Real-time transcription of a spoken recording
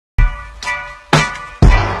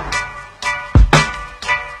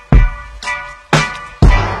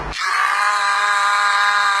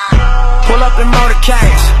Pull up in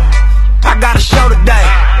motorcades, I got a show today.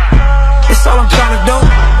 It's all I'm trying to do,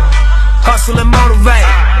 hustle and motivate.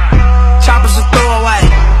 Choppers a throwaway,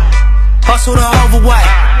 hustle the overweight.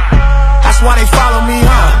 That's why they follow me,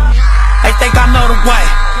 They think I know the way,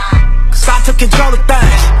 cause I took control of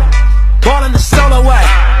things, ballin' the solo way.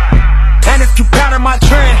 And if you pattern my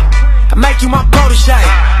trend, I make you my protege.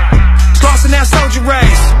 Crossing that soldier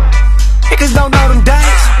race, niggas don't know them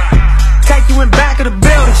days. Take you in back of the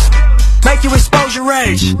buildings, make you expose your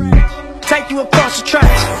rage. Take you across the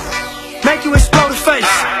tracks, make you explode the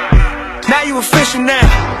face. Now you official now,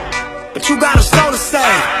 but you got a soul to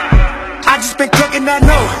save. I just been cooking that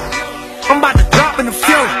new, I'm about to drop in a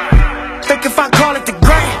few. Think if I call it the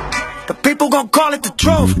great, the people gon' call it the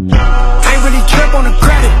truth. Ain't really trip on the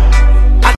credit,